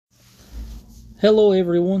Hello,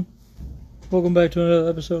 everyone. Welcome back to another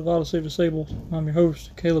episode of Odyssey Disabled. I'm your host,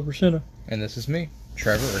 Caleb Racina. And this is me,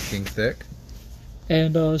 Trevor, or King Thick.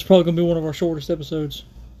 And it's probably going to be one of our shortest episodes.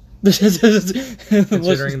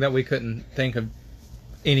 Considering that we couldn't think of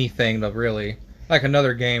anything to really... Like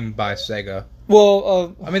another game by Sega.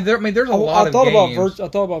 Well, there's a lot of games. I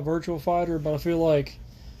thought about Virtua Fighter, but I feel like...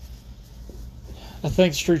 I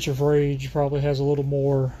think Streets of Rage probably has a little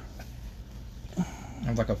more...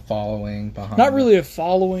 Like a following behind. Not really a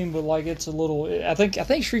following, but like it's a little. I think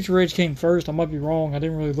Streets of Rage came first. I might be wrong. I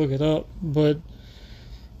didn't really look it up, but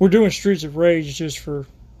we're doing Streets of Rage just for.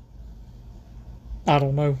 I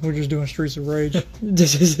don't know. We're just doing Streets of Rage.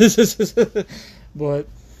 But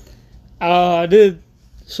I did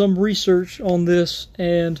some research on this,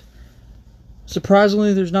 and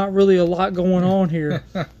surprisingly, there's not really a lot going on here.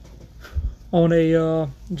 On a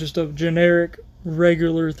just a generic,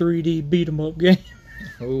 regular 3D beat 'em up game.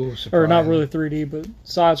 Ooh, or not really 3D, but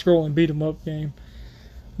side-scrolling beat-em-up game.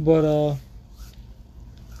 But, I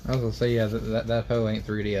was going to say, yeah, that hoe ain't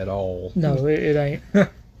 3D at all. No, it ain't.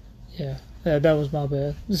 Yeah, that was my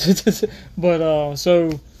bad. But,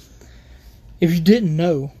 so, if you didn't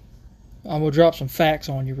know, I'm going to drop some facts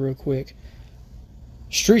on you real quick.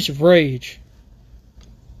 Streets of Rage,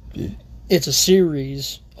 it's a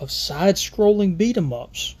series of side-scrolling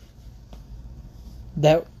beat-em-ups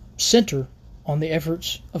that center on the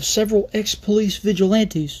efforts of several ex-police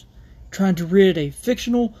vigilantes trying to rid a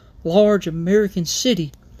fictional, large American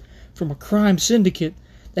city from a crime syndicate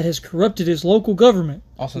that has corrupted its local government.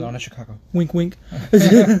 Also known as Chicago. Wink, wink.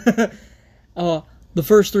 The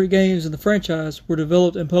first three games in the franchise were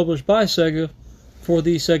developed and published by Sega for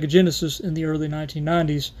the Sega Genesis in the early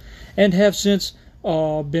 1990s and have since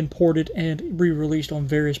been ported and re-released on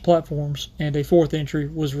various platforms, and a fourth entry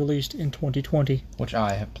was released in 2020. Which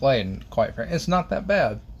I have played, and quite frankly, it's not that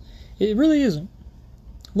bad. It really isn't.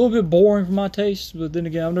 A little bit boring for my taste, but then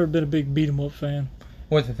again, I've never been a big beat-em-up fan.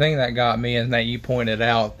 Well, the thing that got me is that you pointed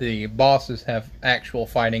out the bosses have actual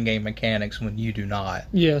fighting game mechanics when you do not.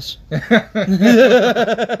 Yes.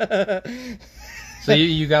 So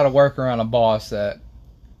you got to work around a boss that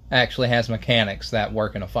actually has mechanics that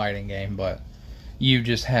work in a fighting game, but you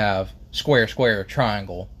just have square, square,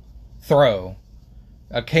 triangle, throw,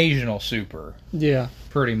 occasional super. Yeah.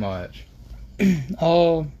 Pretty much.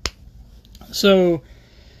 So,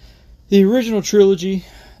 the original trilogy,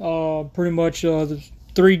 pretty much the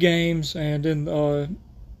three games, and then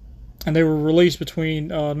and they were released between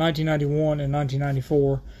 1991 and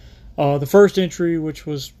 1994. The first entry, which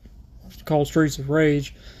was called Streets of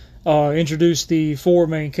Rage, introduced the four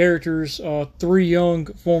main characters, three young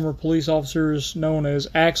former police officers known as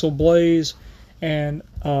Axel Blaze and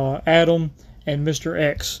Adam and Mr.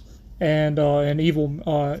 X. And an evil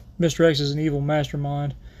Mr. X is an evil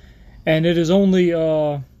mastermind. And it is only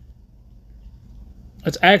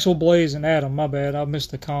it's Axel Blaze and Adam. My bad, I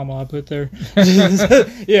missed the comma I put there.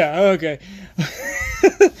 Yeah, okay.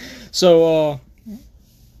 So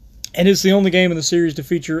and it's the only game in the series to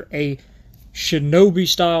feature a Shinobi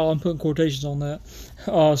style, I'm putting quotations on that,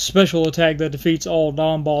 special attack that defeats all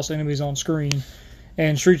non-boss enemies on screen.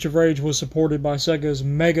 And Streets of Rage was supported by Sega's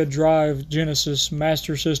Mega Drive, Genesis,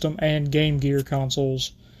 Master System, and Game Gear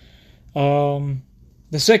consoles. The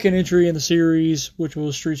second entry in the series, which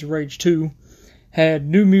was Streets of Rage 2, had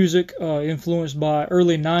new music influenced by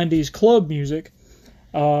early 90s club music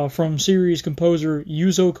from series composer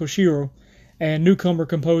Yuzo Koshiro and newcomer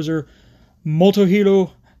composer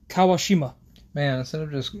Motohiro Kawashima. Man, instead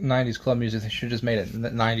of just 90s club music, they should have just made it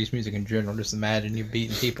 90s music in general. Just imagine you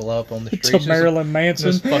beating people up on the streets. To Marilyn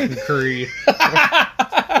Manson. Just fucking Creed. With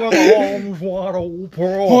arms wide open.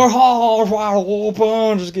 Arms wide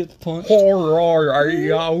open. Just get punched.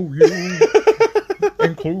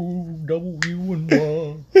 Include W and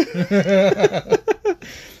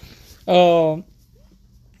Y.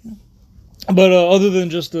 But other than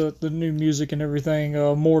just the new music and everything,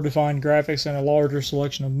 more defined graphics and a larger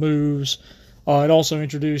selection of moves, it also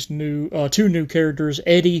introduced two new characters,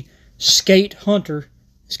 Eddie Skate Hunter,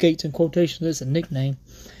 skates in quotations, that's a nickname,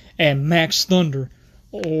 and Max Thunder,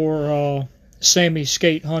 or Sammy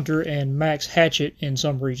Skate Hunter and Max Hatchet in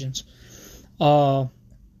some regions. And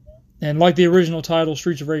like the original title,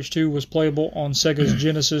 Streets of Rage 2 was playable on Sega's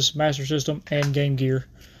Genesis, Master System, and Game Gear.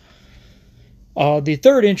 The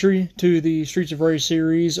third entry to the Streets of Rage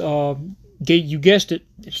series, you guessed it,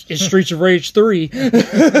 it's Streets of Rage 3,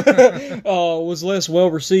 was less well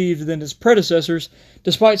received than its predecessors,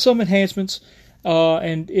 despite some enhancements,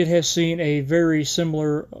 and it has seen it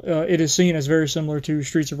is seen as very similar to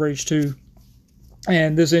Streets of Rage 2.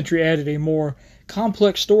 And this entry added a more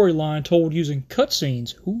complex storyline told using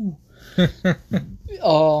cutscenes. Ooh.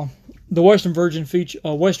 The Western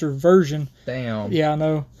version. Damn. Yeah, I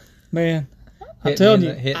know, man. I'm Hit telling me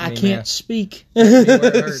you, in the- hit I me, can't man. speak. Where it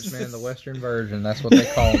hurts, man. The Western version. That's what they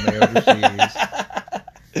call me overseas.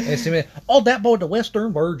 They see me, oh, that boy, the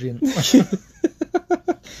Western Virgin.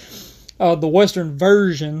 The Western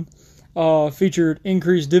version featured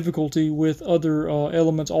increased difficulty with other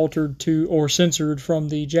elements altered to or censored from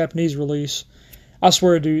the Japanese release. I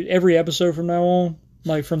swear, dude, every episode from now on,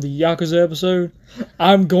 like from the Yakuza episode,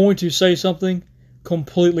 I'm going to say something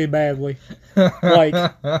completely badly. Like,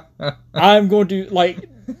 I'm going to, like,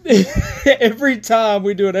 every time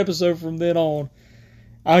we do an episode from then on,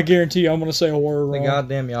 I guarantee you I'm going to say a word The wrong.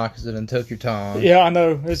 goddamn Yakuza done took your time. Yeah, I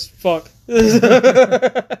know. It's fuck. Need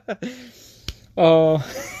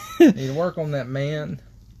to work on that, man.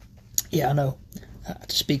 Yeah, I know. I have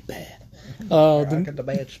to speak bad. I got the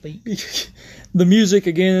bad speech. The music,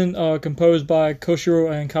 again, composed by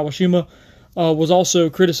Koshiro and Kawashima, was also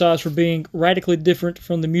criticized for being radically different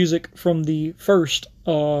from the music from the first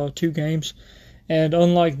two games. And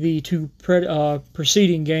unlike the two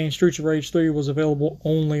preceding games, Streets of Rage 3 was available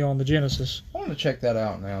only on the Genesis. I want to check that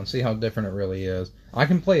out now and see how different it really is. I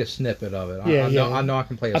can play a snippet of it. Yeah, I know I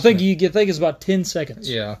can play a I think snippet. it's about 10 seconds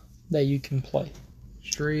Yeah. that you can play.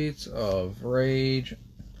 Streets of Rage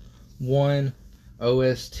 1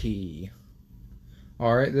 OST.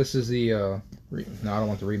 Alright, this is the... no, I don't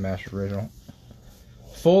want the remastered original.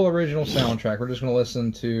 Full original soundtrack. We're just going to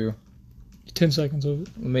listen to... 10 seconds of it.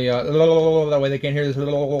 Let me... that way they can't hear this. I'm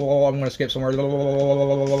going to skip somewhere.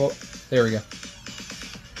 There we go.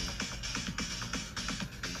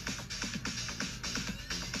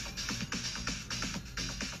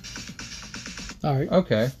 All right.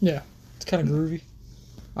 Okay. Yeah. It's kind of groovy.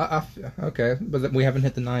 Okay, but we haven't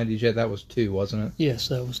hit the 90s yet. That was 2, wasn't it? Yes,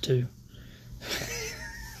 that was 2.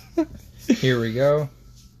 Here we go.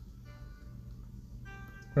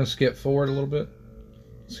 I'm going to skip forward a little bit.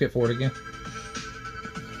 Skip forward again.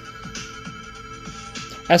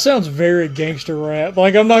 That sounds very gangster rap.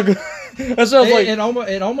 Like, I'm not gonna... That sounds like... It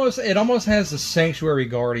almost has the Sanctuary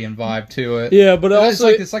Guardian vibe to it. Yeah, but also...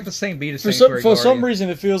 It's like the same beat as for Sanctuary some Guardian. reason,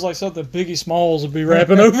 it feels like something Biggie Smalls would be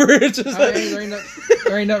rapping over it. It's just like, There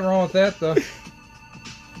ain't nothing wrong with that, though.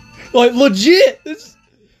 like, legit! It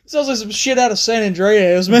sounds like some shit out of San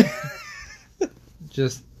Andreas, man.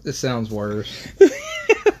 Just, it sounds worse.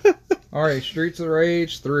 Alright, Streets of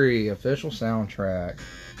Rage 3, official soundtrack.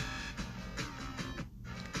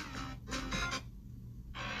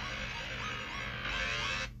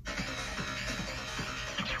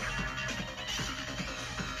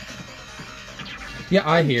 Yeah,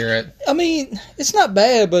 I hear it. I mean, it's not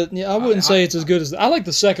bad, but I wouldn't say it's as good as... I like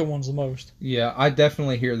the second ones the most. Yeah, I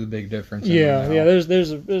definitely hear the big difference. in Yeah, it now. yeah,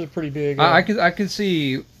 there's a pretty big... I could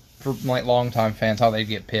see for like longtime fans how they'd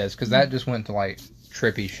get pissed because that just went to like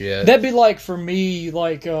trippy shit. That'd be like, for me,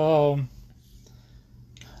 like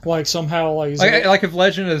somehow like if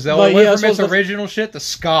Legend of Zelda Like, went yeah, from its so the- original shit to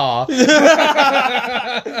ska.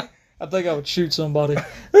 I think I would shoot somebody.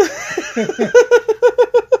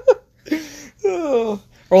 Or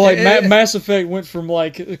like Mass Effect went from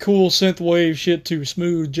like cool synthwave shit to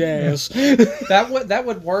smooth jazz. that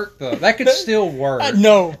would work though. That could still work.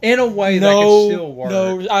 No, In a way, that could still work.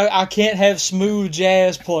 no, I can't have smooth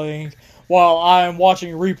jazz playing while I am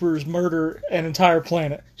watching Reapers murder an entire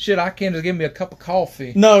planet. Shit, I can't just give me a cup of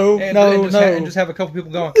coffee. No, and just have a couple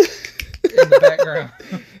people going in the background.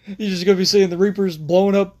 You're just gonna be seeing the Reapers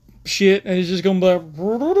blowing up shit, and it's just gonna be like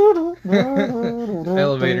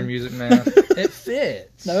Elevator music, man. It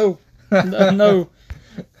fits. No.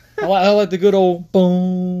 I like the good old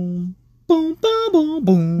boom, boom, boom, boom,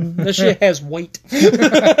 boom. That shit has weight,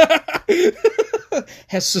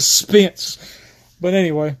 has suspense. But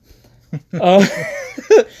anyway,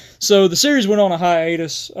 so the series went on a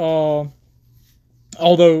hiatus.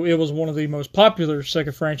 Although it was one of the most popular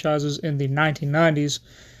Sega franchises in the 1990s,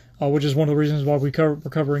 which is one of the reasons why we're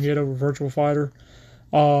covering it over Virtua Fighter.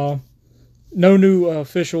 No new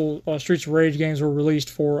official Streets of Rage games were released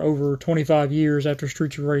for over 25 years after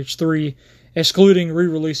Streets of Rage 3, excluding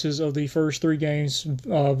re-releases of the first 3 games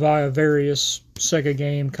via various Sega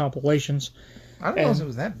game compilations. I didn't know it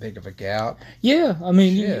was that big of a gap. Yeah, I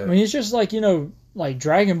mean, Shit. it's just like, like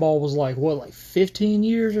Dragon Ball was like, what, like 15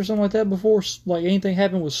 years or something like that before like anything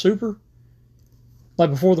happened with Super? Like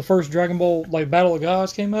before the first Dragon Ball, like Battle of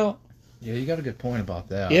Gods came out? Yeah, you got a good point about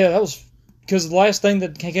that. Yeah, that was... Because the last thing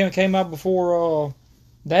that came out before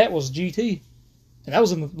that was GT. And that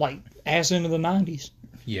was in the, like, ass end of the 90s.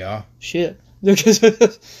 Yeah. Shit.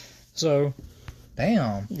 So,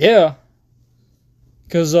 Damn. yeah.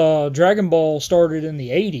 Because Dragon Ball started in the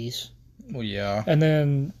 80s, Well, yeah. and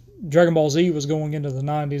then Dragon Ball Z was going into the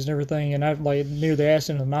 90s and everything, and after, like near the ass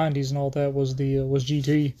end of the 90s and all that was was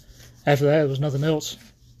GT. After that, it was nothing else.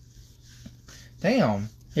 Damn.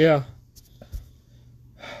 Yeah.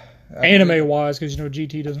 Anime wise, because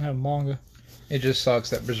GT doesn't have manga. It just sucks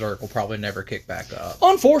that Berserk will probably never kick back up.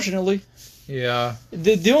 Unfortunately. Yeah.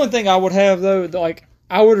 The only thing I would have though, like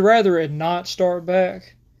I would rather it not start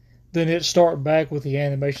back than it start back with the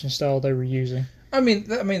animation style they were using. I mean,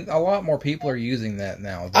 a lot more people are using that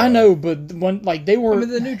now. Though. I know, but when like they were,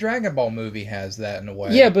 the new Dragon Ball movie has that in a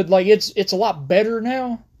way. Yeah, but like it's a lot better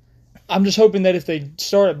now. I'm just hoping that if they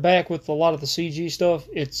start it back with a lot of the CG stuff,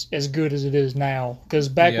 it's as good as it is now. Because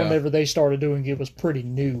back whenever they started doing it was pretty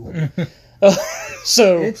new.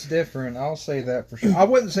 So it's different. I'll say that for sure. I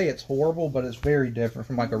wouldn't say it's horrible, but it's very different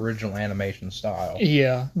from like original animation style.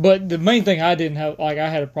 Yeah, but the main thing I didn't have, like I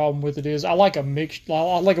had a problem with it is I like a mix.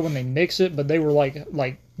 I like it when they mix it, but they were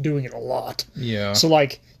like doing it a lot. Yeah. So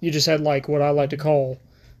like you just had like what I like to call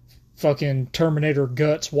fucking Terminator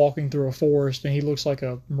Guts walking through a forest, and he looks like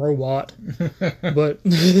a robot. But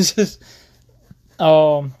Sega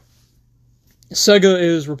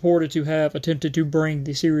is reported to have attempted to bring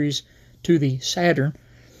the series to the Saturn,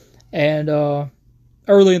 and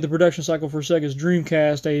early in the production cycle for Sega's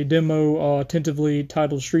Dreamcast, a demo tentatively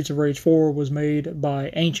titled Streets of Rage 4 was made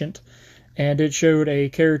by Ancient, and it showed a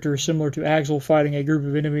character similar to Axel fighting a group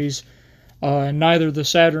of enemies. Neither the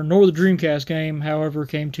Saturn nor the Dreamcast game, however,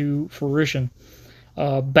 came to fruition.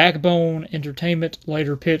 Backbone Entertainment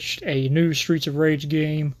later pitched a new Streets of Rage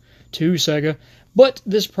game to Sega, but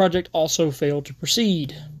this project also failed to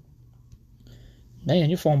proceed.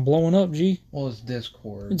 Man, your phone blowing up, G. Well, it's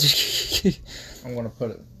Discord. I'm going to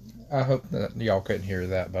put it... I hope that y'all couldn't hear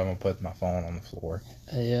that, but I'm going to put my phone on the floor.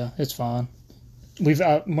 Yeah, it's fine.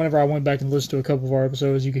 Whenever I went back and listened to a couple of our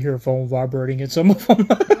episodes, you could hear a phone vibrating in some of them.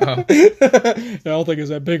 I don't think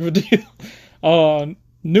it's that big of a deal.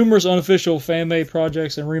 Numerous unofficial fan-made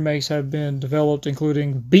projects and remakes have been developed,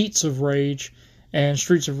 including Beats of Rage and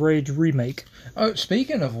Streets of Rage Remake. Oh,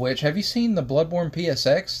 speaking of which, have you seen the Bloodborne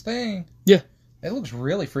PSX thing? Yeah. It looks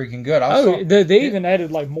really freaking good. They even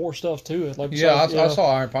added like more stuff to it. Like I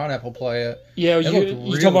saw Iron Pineapple play it. Yeah, you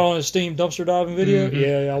talking about on a Steam dumpster diving video?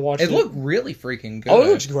 Mm-hmm. Yeah, I watched it. It looked really freaking good. Oh, it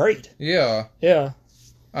looks great. Yeah. Yeah.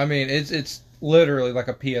 I mean, it's literally like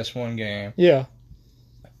a PS1 game. Yeah.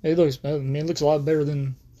 It looks a lot better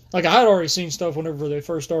than... Like, I had already seen stuff whenever they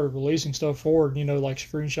first started releasing stuff forward, like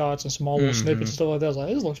screenshots and small little snippets and stuff like that. I was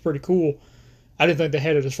like, this looks pretty cool. I didn't think they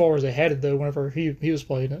had it as far as they had it, though, whenever he was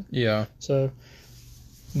playing it. Yeah. So...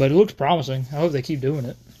 But it looks promising. I hope they keep doing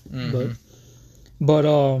it. Mm-hmm.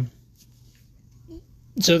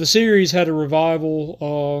 So the series had a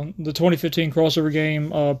revival. The 2015 crossover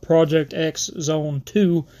game Project X Zone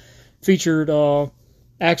 2 featured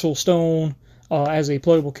Axel Stone as a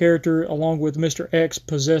playable character, along with Mr. X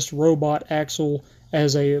possessed robot Axel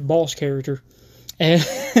as a boss character. And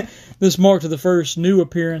this marked the first new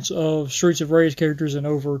appearance of Streets of Rage characters in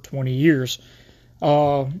over 20 years.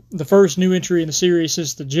 The first new entry in the series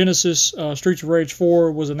since the Genesis, Streets of Rage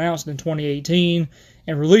 4, was announced in 2018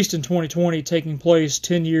 and released in 2020, taking place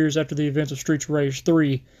 10 years after the events of Streets of Rage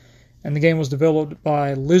 3. And the game was developed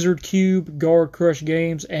by Lizard Cube, Guard Crush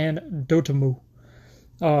Games, and Dotemu,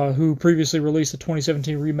 who previously released the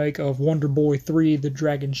 2017 remake of Wonder Boy 3: The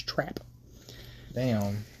Dragon's Trap.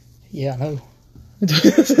 Damn. Yeah, I know.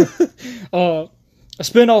 A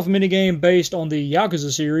spin-off minigame based on the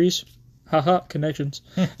Yakuza series... Haha, connections.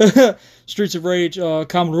 Streets of Rage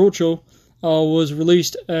Kamurocho was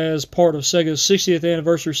released as part of Sega's 60th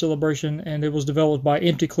anniversary celebration, and it was developed by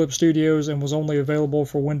Empty Clip Studios and was only available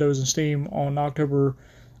for Windows and Steam on October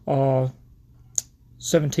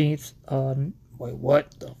 17th. Wait,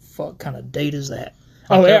 what the fuck kind of date is that?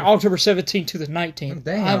 Oh, yeah, October 17th to the 19th.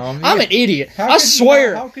 Damn. I'm an idiot. I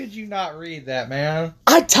swear. How could you not read that, man?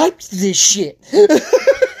 I typed this shit.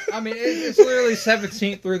 I mean, it's literally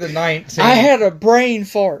 17th through the 19th. I had a brain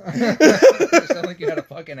fart. It sounded like you had a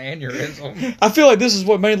fucking aneurysm. I feel like this is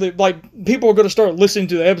what mainly, like, people are going to start listening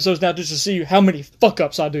to the episodes now just to see how many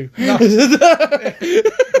fuck-ups I do. No.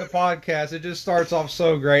 The podcast, it just starts off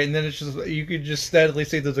so great, and then it's just, you could just steadily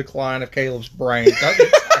see the decline of Caleb's brain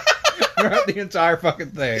throughout the entire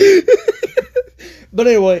fucking thing. But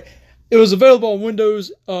anyway, it was available on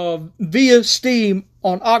Windows via Steam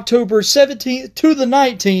on October 17th to the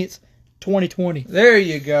 19th, 2020. There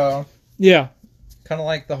you go. Yeah. Kind of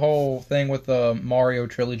like the whole thing with the Mario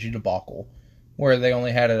Trilogy debacle, where they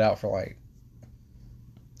only had it out for like...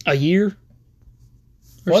 a year?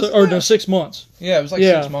 Or no, 6 months. Yeah, it was like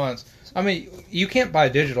 6 months. I mean, you can't buy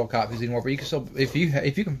digital copies anymore, but you can still, if you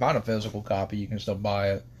can find a physical copy, you can still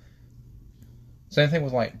buy it. Same thing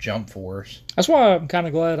with like Jump Force. That's why I'm kind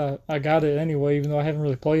of glad I got it anyway, even though I haven't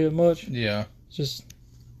really played it much. Yeah. It's just,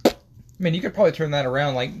 I mean, you could probably turn that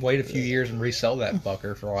around, like wait a few years and resell that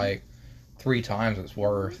fucker for like 3 times its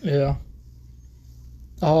worth. yeah.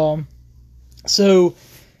 So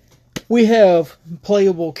we have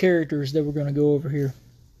playable characters that we're going to go over here.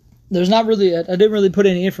 There's not really, I didn't really put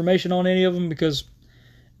any information on any of them because, to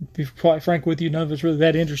be quite frank with you, none of it's really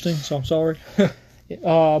that interesting, so I'm sorry.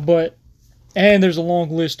 And there's a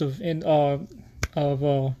long list of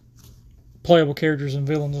playable characters and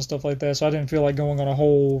villains and stuff like that, so I didn't feel like going on a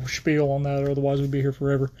whole spiel on that, or otherwise we'd be here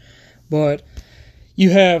forever. But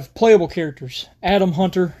you have playable characters: Adam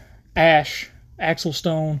Hunter, Ash, Axel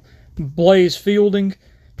Stone, Blaze Fielding,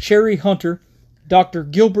 Cherry Hunter, Dr.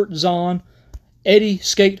 Gilbert Zahn, Eddie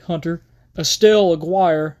Skate Hunter, Estelle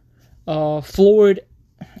Aguirre, Floyd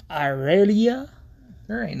Irelia.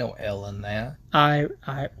 There ain't no L in that.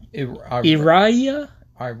 Iraya?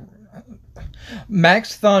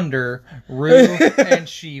 Max Thunder, Rue, and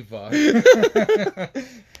Shiva.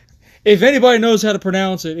 If anybody knows how to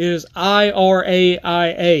pronounce it, it is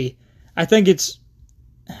Iraia. I think it's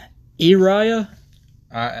Iraya?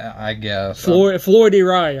 I guess. Floyd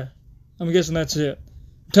Iraya. I'm guessing that's it.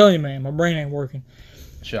 I'm telling you, man, my brain ain't working.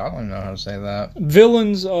 Shit, I don't even know how to say that.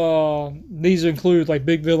 Villains, these include like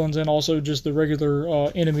big villains and also just the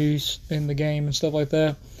regular enemies in the game and stuff like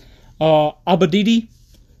that. Abadidi,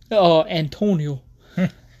 Antonio,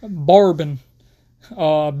 Barbin,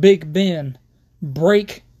 Big Ben,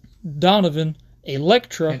 Break, Donovan,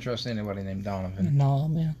 Electra. Can't trust anybody named Donovan. Nah,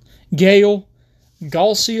 man. Gale,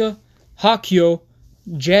 Galcia, Hakyo,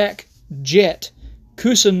 Jack, Jet,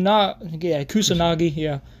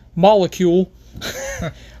 Kusanagi, Molecule,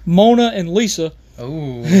 Mona and Lisa,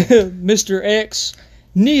 Ooh. Mr. X,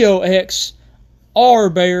 Neo X, R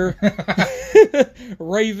Bear,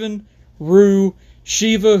 Raven, Rue,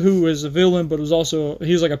 Shiva, who is a villain, but was also,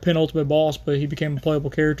 he was like a penultimate boss, but he became a playable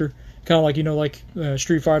character, kind of like, you know, like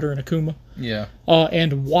Street Fighter and Akuma. Yeah.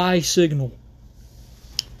 And Y Signal.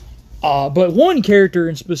 But one character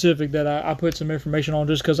in specific that I put some information on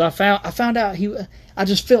just because I found out I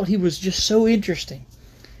just felt he was just so interesting.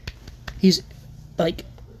 He's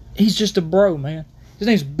just a bro, man. His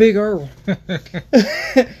name's Big Earl.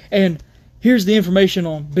 And here's the information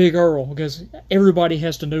on Big Earl, because everybody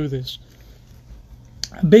has to know this.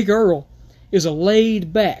 Big Earl is a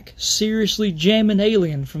laid-back, seriously jamming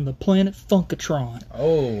alien from the planet Funkatron.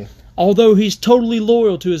 Oh. Although he's totally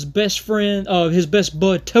loyal to his best friend, his best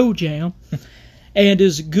bud Toe Jam, and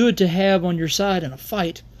is good to have on your side in a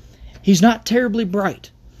fight, he's not terribly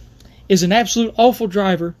bright, is an absolute awful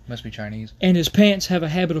driver. Must be Chinese. And his pants have a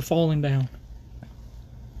habit of falling down.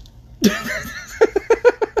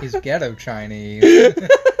 He's ghetto Chinese.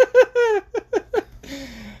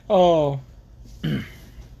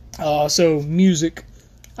 So music.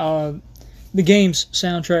 The game's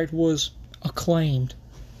soundtrack was acclaimed.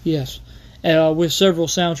 Yes. With several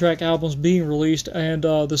soundtrack albums being released, and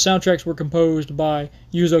the soundtracks were composed by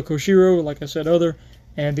Yuzo Koshiro, like I said,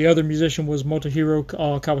 and the other musician was Motohiro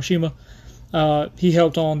Kawashima. He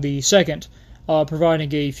helped on the second,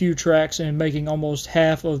 providing a few tracks and making almost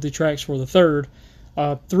half of the tracks for the third. 3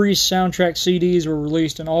 soundtrack CDs were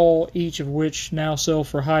released, and each of which now sell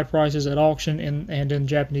for high prices at auction and in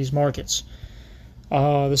Japanese markets.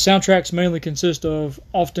 The soundtracks mainly consist of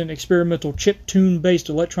often experimental chiptune-based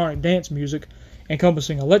electronic dance music,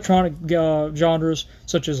 encompassing electronic genres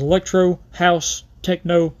such as electro, house,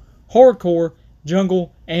 techno, hardcore,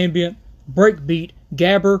 jungle, ambient, breakbeat,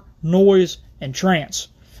 gabber, noise, and trance.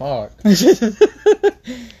 Fuck. The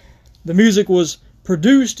music was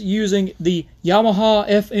produced using the Yamaha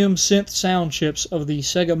FM synth sound chips of the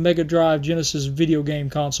Sega Mega Drive Genesis video game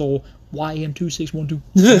console YM2612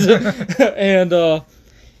 and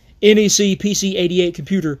NEC PC-88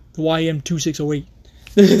 computer, the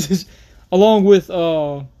YM2608, along with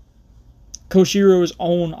Koshiro's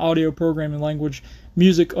own audio programming language,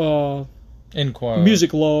 Music In quotes.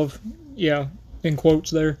 Music Love, yeah, in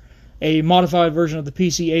quotes there, a modified version of the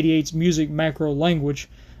PC-88's music macro language,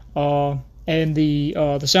 and the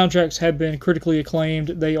soundtracks have been critically acclaimed.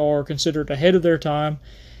 They are considered ahead of their time,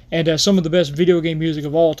 and as some of the best video game music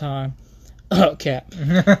of all time. Cap.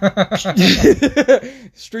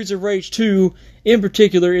 Streets of Rage 2, in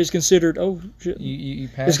particular, is considered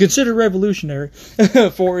is considered revolutionary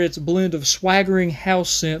for its blend of swaggering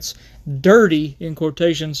house synths, dirty in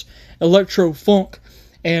quotations, electro funk,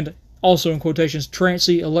 and also in quotations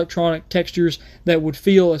trancy electronic textures that would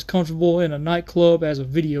feel as comfortable in a nightclub as a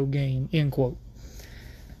video game. End quote.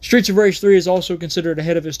 Streets of Rage 3 is also considered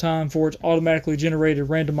ahead of its time for its automatically generated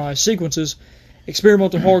randomized sequences,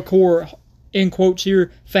 experimental hardcore, in quotes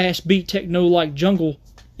here, fast beat techno-like jungle,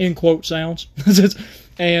 in quote sounds,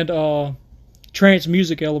 and trance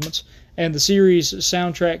music elements. And the series'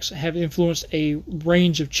 soundtracks have influenced a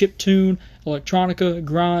range of chiptune, electronica,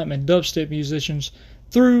 grime, and dubstep musicians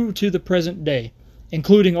through to the present day,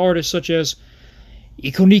 including artists such as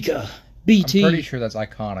Ikonika, BT. I'm pretty sure that's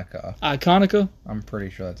Iconica. Iconica? I'm pretty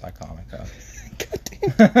sure that's Iconica.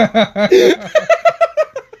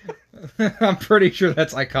 I'm pretty sure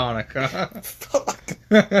that's Iconica. Fuck.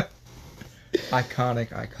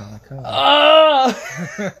 Iconica. Ah!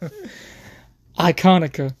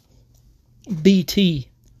 Iconica, BT,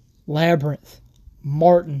 Labyrinth,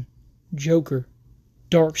 Martin, Joker,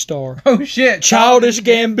 Darkstar, Oh shit! Childish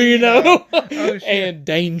Gambino, Oh, shit. and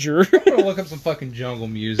Danger. I'm gonna look up some fucking jungle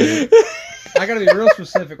music. I gotta be real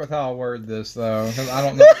specific with how I word this though, because I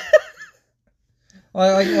don't know.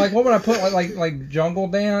 Like what would I put? Like jungle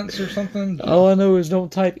dance or something? All I know is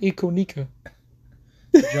don't type Ikonika.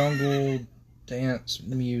 Jungle dance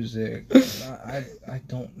music. I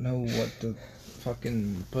don't know what to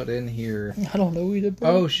fucking put in here. I don't know either, bro.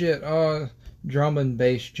 Oh shit. Drum and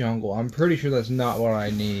bass jungle. I'm pretty sure that's not what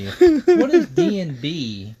I need. What is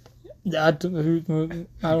D&B? I don't know.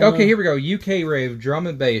 Okay, here we go. UK rave drum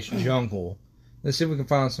and bass jungle. Let's see if we can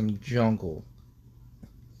find some jungle.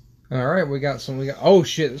 All right, we got. Oh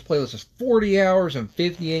shit! This playlist is 40 hours and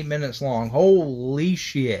 58 minutes long. Holy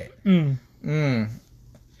shit! I'm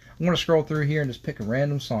gonna scroll through here and just pick a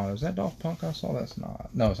random song. Is that Daft Punk? I saw that's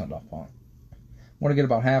not. No, it's not Daft Punk. I want to get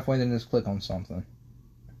about halfway, then just click on something.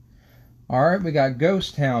 All right, we got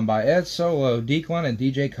Ghost Town by Ed Solo, Declan, and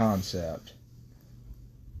DJ Concept.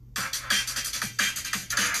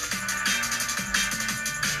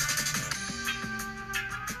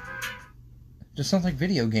 Just sounds like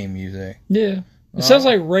video game music. Yeah, it sounds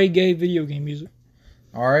like reggae video game music.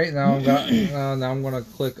 All right, now I'm gonna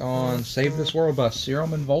click on "Save This World" by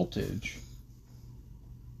Serum and Voltage.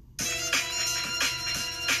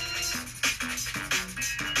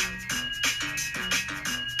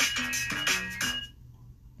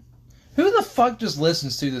 Who the fuck just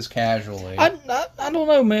listens to this casually? I don't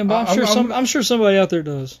know, man, but I'm sure somebody out there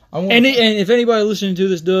does. And if anybody listening to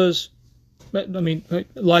this does, I mean,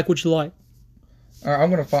 like what you like. All right,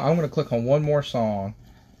 I'm gonna click on one more song.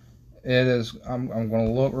 It is. I'm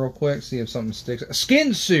gonna look real quick, see if something sticks.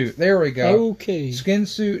 Skin Suit. There we go. Okay. Skin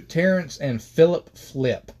Suit, Terrence and Philip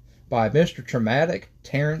Flip by Mr. Traumatic,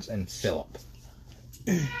 Terrence and Philip.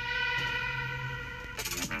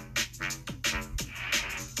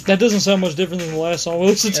 That doesn't sound much different than the last song we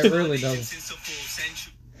listened to. It really doesn't.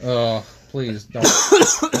 Please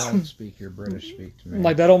don't speak your British speak to me.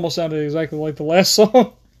 Like that almost sounded exactly like the last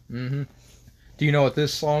song. Mm-hmm. Do you know what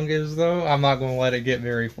this song is, though? I'm not going to let it get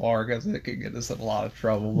very far because it could get us in a lot of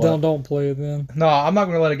trouble. But... Don't play it then. No, I'm not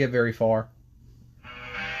going to let it get very far.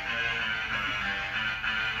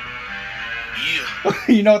 Yeah.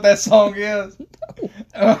 You know what that song is?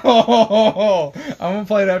 Oh, I'm going to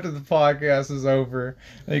play it after the podcast is over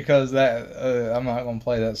because I'm not going to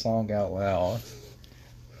play that song out loud.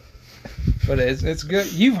 But it's good.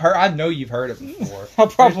 I know you've heard it before. I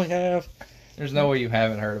probably have. There's no way you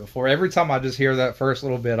haven't heard it before. Every time I just hear that first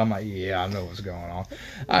little bit, I'm like, yeah, I know what's going on.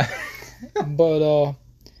 But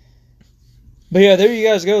yeah, there you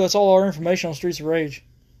guys go. That's all our information on Streets of Rage.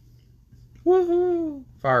 Woohoo!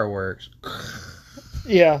 Fireworks.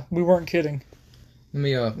 Yeah, we weren't kidding.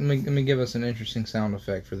 Let me give us an interesting sound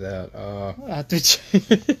effect for that. I did.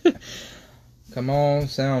 Come on,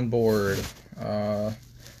 soundboard.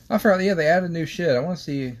 I forgot. Yeah, they added new shit. I want to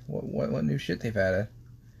see what new shit they've added.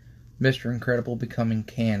 Mr. Incredible becoming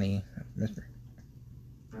canny.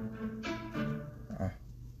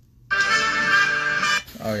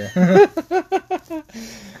 Oh yeah.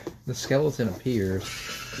 The skeleton appears.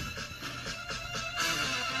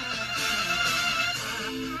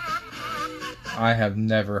 I have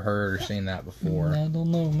never heard or seen that before. I don't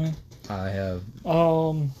know, man. I have.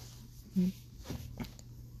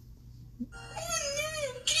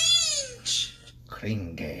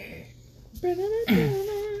 Kringe.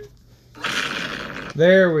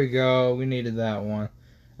 There we go. We needed that one.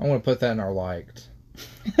 I'm going to put that in our liked.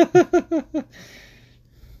 How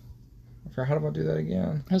do I do that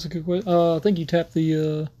again? That's a good question. I think you tap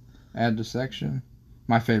the... Add to section.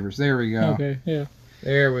 My favorites. There we go. Okay, yeah.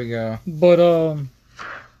 There we go. But, Emotional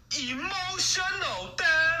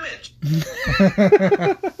damage.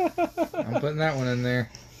 I'm putting that one in there.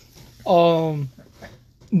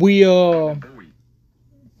 we,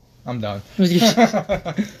 I'm done.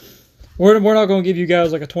 We're not going to give you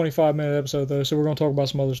guys like a 25-minute episode though, so we're going to talk about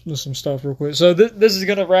some stuff real quick. So this is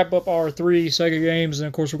going to wrap up our 3 Sega games, and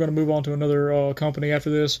of course we're going to move on to another company after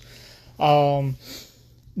this. We'll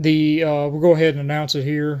go ahead and announce it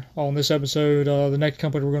here on this episode. The next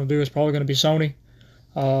company we're going to do is probably going to be Sony.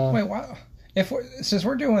 Wait, why? Since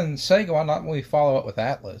we're doing Sega, why not we follow up with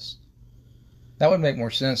Atlas? That would make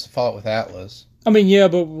more sense to follow up with Atlas. I mean, yeah,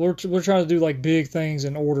 but we're trying to do like big things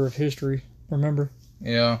in order of history. Remember?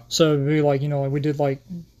 Yeah. So it'd be like, like we did like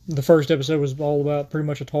the first episode was all about pretty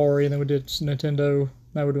much Atari, and then we did Nintendo.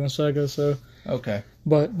 Now we're doing Sega. So okay.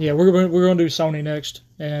 But yeah, we're going to do Sony next,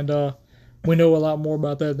 and we know a lot more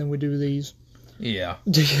about that than we do these. Yeah.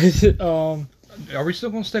 Are we still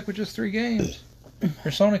going to stick with just 3 games for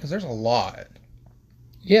Sony? Because there's a lot.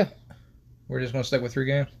 Yeah. We're just going to stick with 3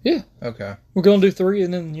 games? Yeah. Okay. We're going to do 3,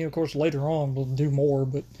 and then, of course, later on we'll do more,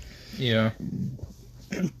 but... Yeah.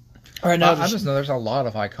 All right, now I just know there's a lot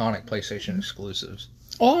of iconic PlayStation exclusives.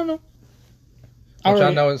 Oh, I know. I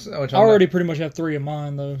already pretty much have 3 of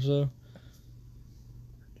mine, though, so...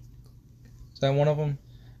 Is that one of them?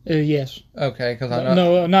 Yes. Okay, because I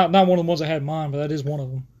know... No, not one of the ones I had in mine, but that is one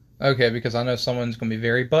of them. Okay, because I know someone's going to be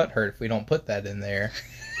very butthurt if we don't put that in there.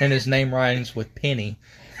 And his name rhymes with Penny.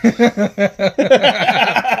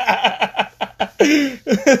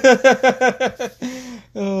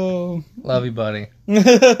 Love you, buddy.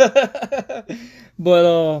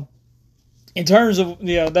 But in terms of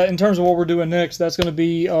what we're doing next, that's going to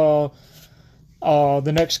be the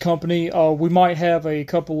next company. We might have a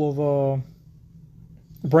couple of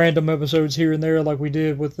random episodes here and there, like we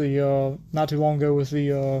did with the not too long ago with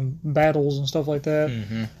the battles and stuff like that.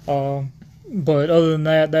 Mm-hmm. But other than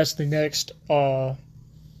that, that's the next.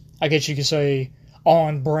 I guess you could say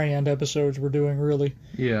on-brand episodes we're doing, really.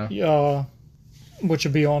 Yeah. Which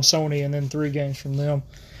would be on Sony, and then 3 games from them.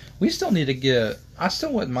 We still need to get... I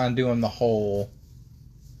still wouldn't mind doing the whole,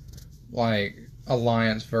 like,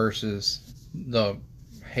 Alliance versus the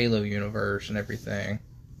Halo universe and everything.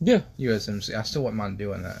 Yeah. USMC. I still wouldn't mind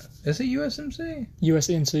doing that. Is it USMC?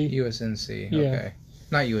 USNC. USNC, yeah. Okay.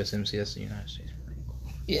 Not USMC, that's the United States.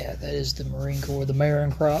 Yeah, that is the Marine Corps, the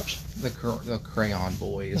Marin Crops. The Crayon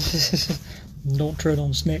Boys. Don't tread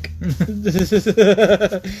on Snick.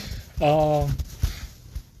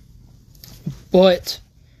 But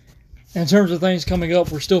in terms of things coming up,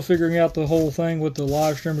 we're still figuring out the whole thing with the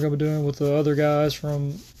live stream we're going to be doing with the other guys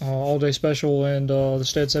from All Day Special and the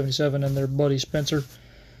Stead 77 and their buddy Spencer,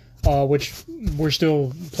 which we're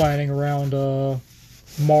still planning around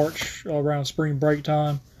March, around spring break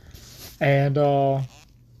time. And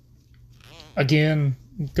again,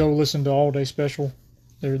 go listen to All Day Special.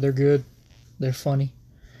 They're good. They're funny.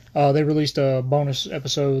 They released a bonus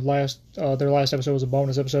episode their last episode was a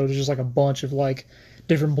bonus episode. It's just like a bunch of like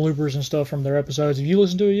different bloopers and stuff from their episodes. Have you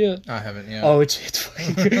listened to it yet? I haven't yet. Oh, it's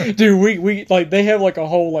fucking good. Dude, we like they have like a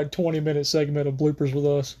whole like 20-minute segment of bloopers with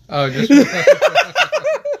us. Oh, just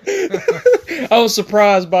I was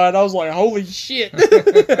surprised by it. I was like, holy shit.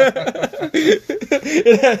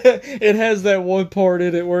 It has that one part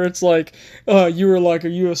in it where it's like, you were like, are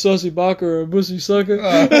you a sussy baka or a bussy sucker?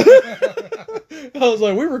 I was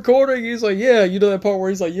like, we're recording? He's like, yeah. You know that part where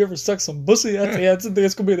he's like, you ever suck some bussy? I think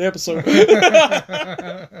that's going to be the episode.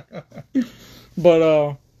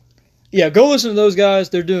 But, yeah, go listen to those guys.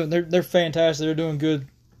 They're fantastic. They're doing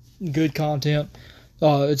good content.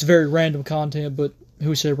 It's very random content, but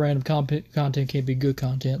who said random content can't be good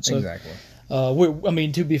content? So, exactly.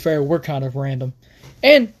 To be fair, we're kind of random.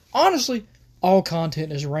 And honestly, all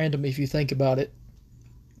content is random if you think about it.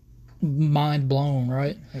 Mind blown,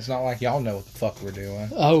 right? It's not like y'all know what the fuck we're doing.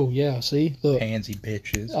 Oh, yeah, see? Look. Pansy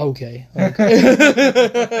bitches. Okay.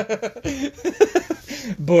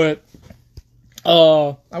 But,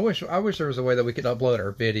 I wish there was a way that we could upload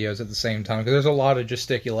our videos at the same time, because there's a lot of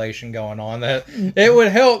gesticulation going on that it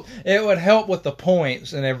would help with the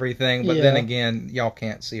points and everything, but then again, y'all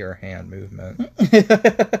can't see our hand movement.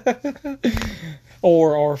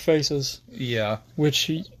 Or our faces. Yeah.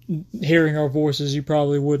 Which, hearing our voices, you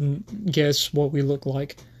probably wouldn't guess what we look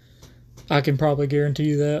like. I can probably guarantee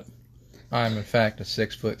you that. I am, in fact, a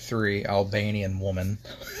 6'3" Albanian woman.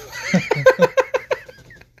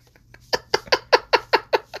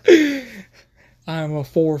 I'm a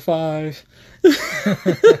 4'5".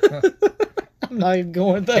 I'm not even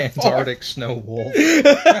going that Antarctic far. snow wolf.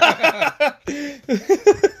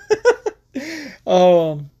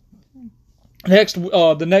 Next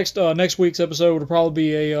week's episode will probably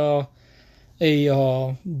be a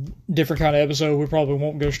different kind of episode. We probably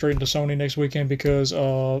won't go straight into Sony next weekend because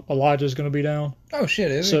Elijah's going to be down. Oh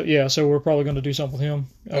shit! Is so he? Yeah, so we're probably going to do something with him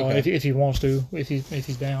Okay. if he wants to, if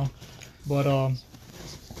he's down. But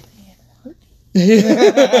Don't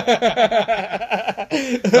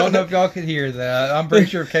know if y'all could hear that. I'm pretty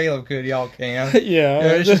sure Caleb could. Y'all can. Yeah,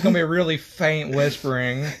 It's just gonna be a really faint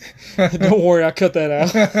whispering. don't worry, I cut that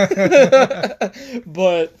out.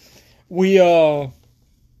 But we'll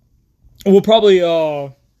probably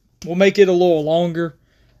we'll make it a little longer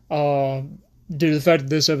due to the fact that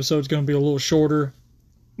this episode is going to be a little shorter.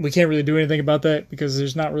 We can't really do anything about that because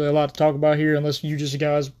there's not really a lot to talk about here unless you just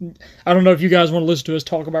guys... I don't know if you guys want to listen to us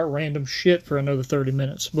talk about random shit for another 30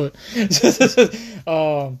 minutes, but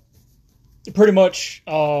pretty much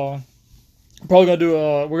probably going to do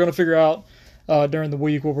we're going to figure out during the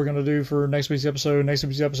week what we're going to do for next week's episode. Next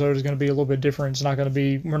week's episode is going to be a little bit different. It's not going to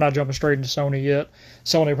be... We're not jumping straight into Sony yet.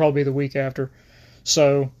 Sony will probably be the week after.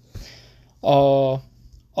 So,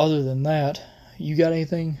 other than that, you got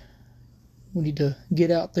anything we need to get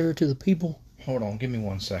out there to the people? Hold on, give me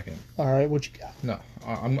 1 second. All right, what you got? No,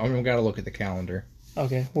 I'm got to look at the calendar.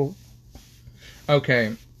 Okay, well...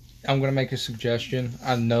 Okay, I'm going to make a suggestion.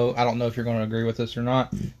 I don't know if you're going to agree with this or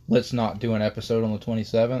not. Let's not do an episode on the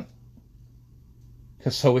 27th.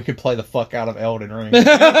 So we could play the fuck out of Elden Ring.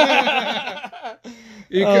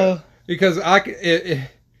 Because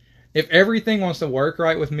if everything wants to work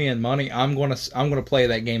right with me and money, I'm gonna play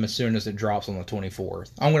that game as soon as it drops on the 24th.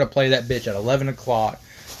 I'm gonna play that bitch at 11 o'clock.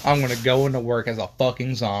 I'm gonna go into work as a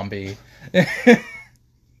fucking zombie, and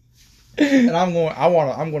I'm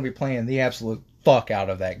gonna be playing the absolute fuck out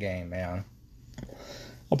of that game, man.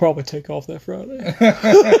 I'll probably take off that Friday.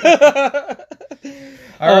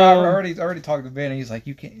 I already talked to Ben, and he's like,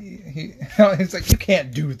 you can't. He's like, you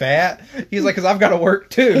can't do that. He's like, because I've got to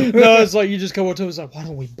work too. No, it's like you just come up to him. It's like, why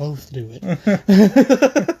don't we both do it?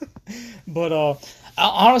 But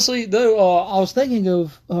honestly, though, I was thinking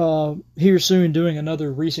of here soon doing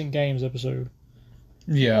another recent games episode.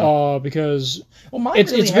 Yeah. Because mine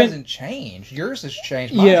hasn't changed. Yours has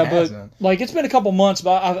changed. Mine hasn't. But like it's been a couple months,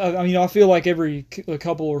 but I feel like every a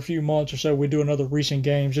couple or few months or so we do another recent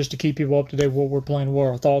games just to keep people up to date with what we're playing, what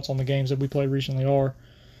our thoughts on the games that we played recently are.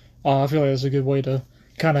 I feel like that's a good way to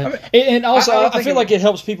kind of, and also I feel like it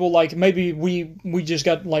helps people. Like maybe we just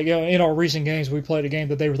got like in our recent games we played a game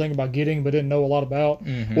that they were thinking about getting but didn't know a lot about.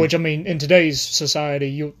 Mm-hmm. Which I mean, in today's society,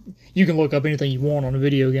 you can look up anything you want on a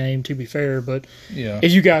video game. To be fair, but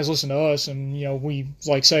if you guys listen to us and we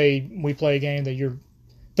like say we play a game that you're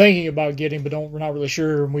thinking about getting but we're not really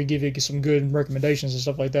sure, and we give you some good recommendations and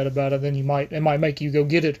stuff like that about it, then it might make you go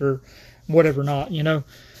get it or whatever not,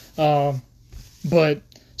 but.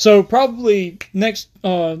 So probably next,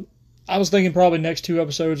 I was thinking probably next 2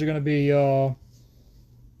 episodes are going to be,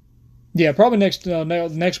 probably next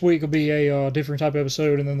week will be a different type of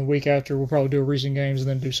episode, and then the week after we'll probably do a recent games and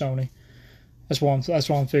then do Sony. That's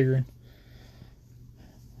what I'm figuring.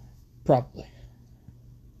 Probably.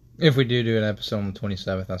 If we do an episode on the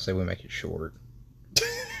 27th, I say we make it short.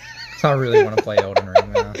 I really want to play Elden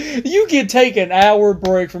Ring now. You can take an hour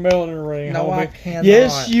break from Elden Ring. No, homie. I cannot.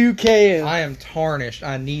 Yes, you can. I am tarnished.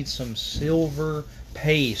 I need some silver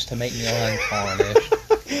paste to make me untarnished.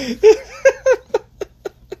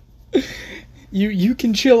 You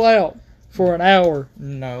can chill out for an hour.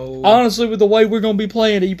 No. Honestly, with the way we're going to be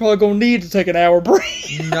playing it, you're probably going to need to take an hour break.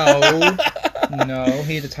 No,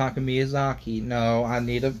 Hidetaka Miyazaki. No, I'm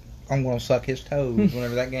going to suck his toes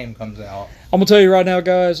whenever that game comes out. I'm going to tell you right now,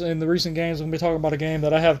 guys, in the recent games, I'm going to be talking about a game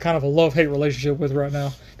that I have kind of a love-hate relationship with right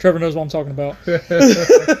now. Trevor knows what I'm talking about.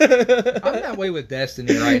 I'm that way with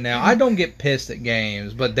Destiny right now. I don't get pissed at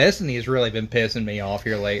games, but Destiny has really been pissing me off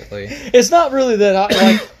here lately. It's not really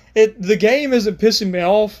that the game isn't pissing me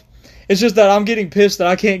off. It's just that I'm getting pissed that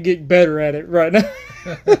I can't get better at it right now.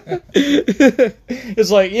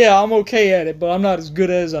 It's like, yeah, I'm okay at it, but I'm not as good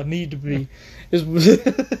as I need to be.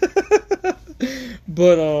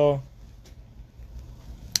 But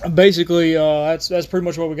basically, that's pretty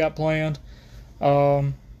much what we got planned.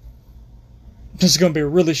 This is going to be a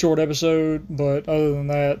really short episode, but other than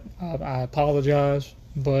that, I apologize.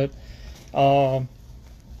 But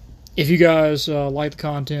if you guys like the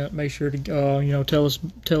content, make sure to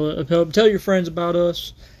tell your friends about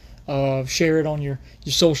us. Share it on your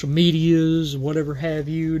social medias, whatever have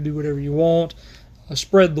you. Do whatever you want.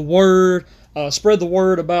 Spread the word. Spread the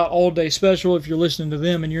word about All Day Special if you're listening to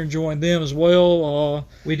them and you're enjoying them as well.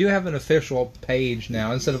 We do have an official page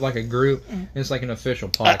now instead of like a group. It's like an official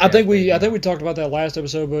podcast. I think we talked about that last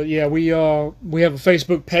episode, but yeah, we have a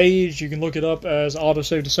Facebook page. You can look it up as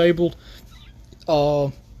Autosave Disabled.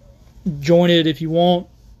 Join it if you want,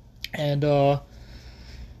 and I'm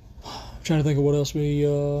trying to think of what else we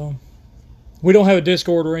don't have a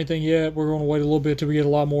Discord or anything yet. We're going to wait a little bit till we get a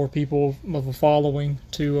lot more people of a following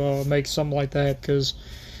to make something like that, because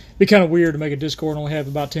be kind of weird to make a Discord and only have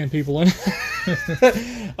about 10 people in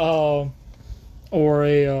it. Or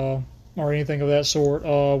anything of that sort.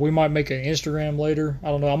 We might make an Instagram later. I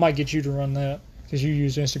don't know. I might get you to run that because you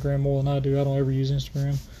use Instagram more than I do. I don't ever use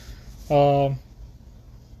Instagram.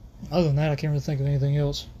 Other than that, I can't really think of anything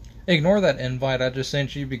else. Ignore that invite I just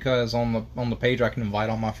sent you because on the page I can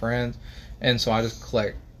invite all my friends, and so I just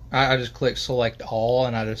click select all,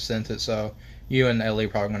 and I just sent it. So you and Ellie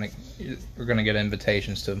probably are gonna get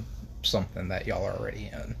invitations to something that y'all are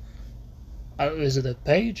already in. Is it a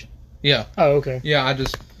page? Yeah. Oh, okay. Yeah,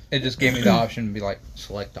 it just gave me the option to be like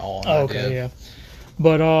select all. And Oh, okay, yeah.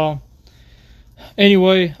 But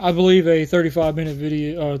anyway, I believe a 35-minute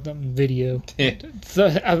video.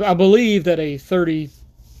 I believe that a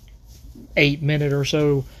 38-minute or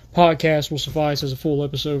so podcast will suffice as a full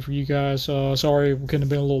episode for you guys. Sorry, we couldn't have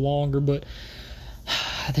been a little longer, but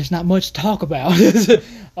there's not much to talk about.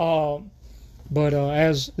 But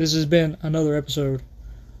as this has been another episode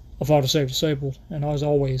of Auto Save Disabled, and as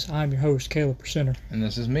always, I'm your host, Caleb Percenter. And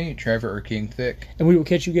this is me, Trevor or King Thick. And we will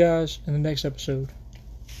catch you guys in the next episode.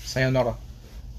 Sayonara.